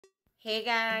Hey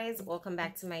guys, welcome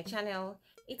back to my channel.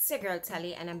 It's your girl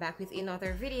Tally and I'm back with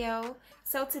another video.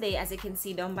 So today, as you can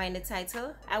see down by in the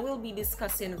title, I will be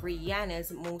discussing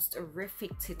Rihanna's most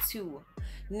horrific tattoo.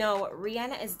 Now,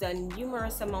 Rihanna has done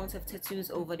numerous amounts of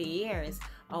tattoos over the years.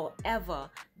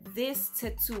 However, this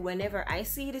tattoo, whenever I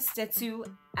see this tattoo,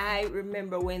 I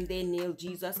remember when they nailed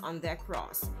Jesus on their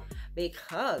cross.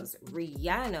 Because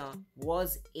Rihanna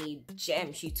was a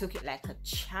gem. She took it like a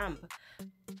champ.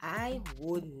 I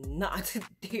would not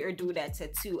dare do that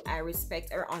tattoo. I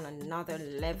respect her on another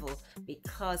level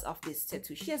because of this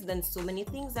tattoo. She has done so many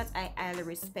things that I highly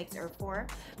respect her for.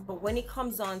 But when it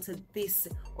comes on to this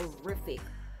horrific,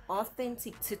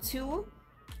 authentic tattoo,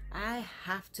 I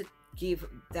have to give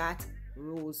that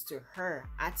rose to her.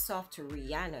 Hats off to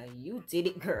Rihanna. You did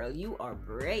it, girl. You are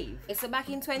brave. So back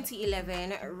in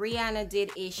 2011, Rihanna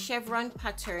did a chevron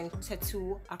pattern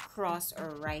tattoo across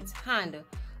her right hand.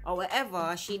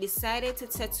 However, she decided to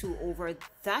tattoo over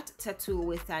that tattoo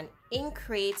with an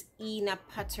Incrate Ina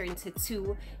pattern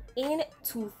tattoo in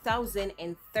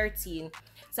 2013.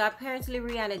 So apparently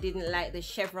Rihanna didn't like the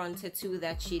chevron tattoo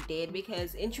that she did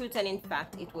because in truth and in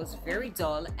fact it was very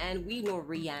dull, and we know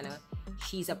Rihanna,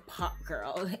 she's a pop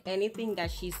girl. Anything that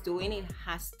she's doing, it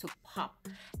has to pop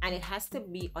and it has to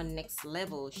be on next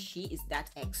level. She is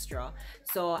that extra.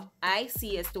 So I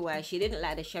see as to why she didn't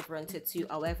like the chevron tattoo.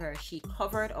 However, she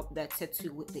covered up that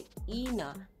tattoo with the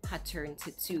Ina pattern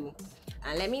tattoo.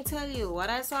 And let me tell you, what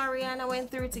I saw Rihanna went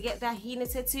through to get that Ina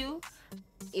tattoo,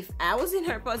 if I was in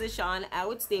her position, I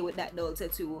would stay with that dull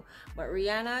tattoo. But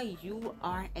Rihanna, you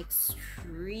are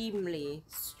extremely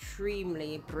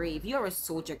brave. You're a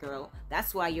soldier girl.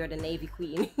 That's why you're the Navy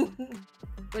Queen.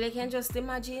 Well, you can just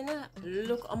imagine,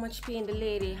 look how much pain the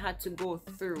lady had to go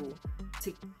through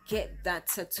to get that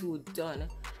tattoo done.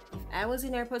 If I was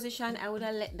in her position, I would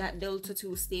have let that dull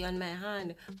tattoo stay on my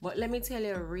hand. But let me tell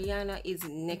you, Rihanna is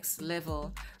next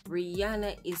level.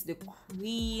 Rihanna is the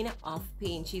queen of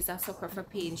pain. She's a sucker for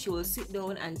pain. She will sit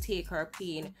down and take her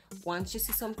pain. Once she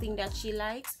sees something that she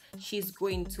likes, she's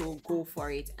going to go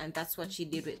for it. And that's what she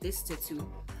did with this tattoo.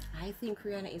 I think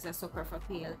Rihanna is a sucker for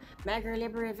pain. My girl, you're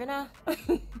brave, you know?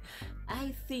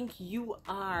 I think you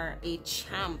are a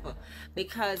champ,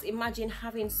 because imagine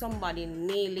having somebody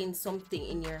nailing something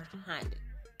in your hand.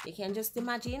 You can just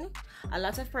imagine. A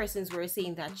lot of persons were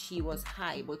saying that she was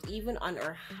high, but even on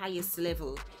her highest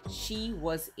level, she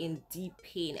was in deep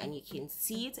pain, and you can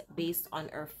see it based on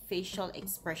her facial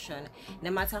expression.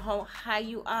 No matter how high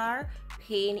you are,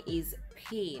 pain is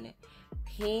pain.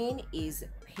 Pain is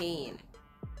pain.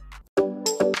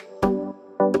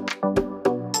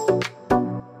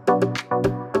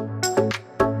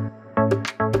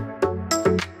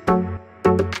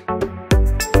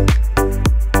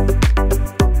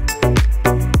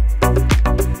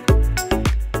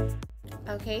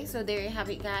 Okay, so there you have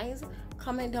it, guys.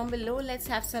 Comment down below. Let's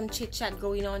have some chit chat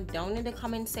going on down in the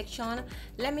comment section.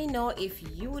 Let me know if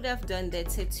you would have done that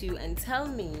tattoo, and tell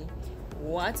me,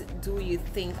 what do you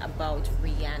think about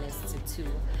Rihanna's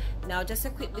tattoo? Now, just a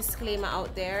quick disclaimer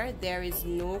out there, there is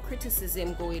no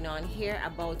criticism going on here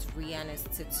about Rihanna's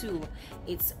tattoo.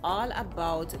 It's all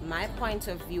about my point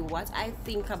of view, what I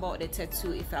think about the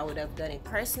tattoo if I would have done it.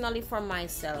 Personally, for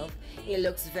myself, it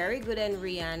looks very good on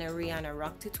Rihanna. Rihanna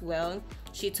rocked it well.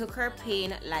 She took her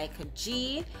pain like a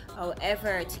G.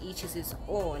 However, to each is his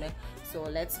own. So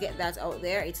let's get that out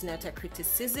there. It's not a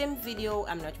criticism video.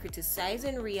 I'm not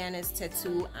criticizing Rihanna's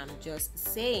tattoo. I'm just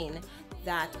saying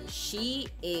that she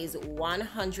is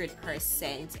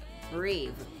 100%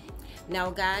 brave.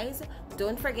 Now guys,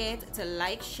 don't forget to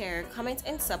like, share, comment,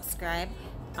 and subscribe.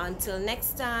 Until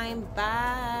next time,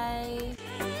 bye.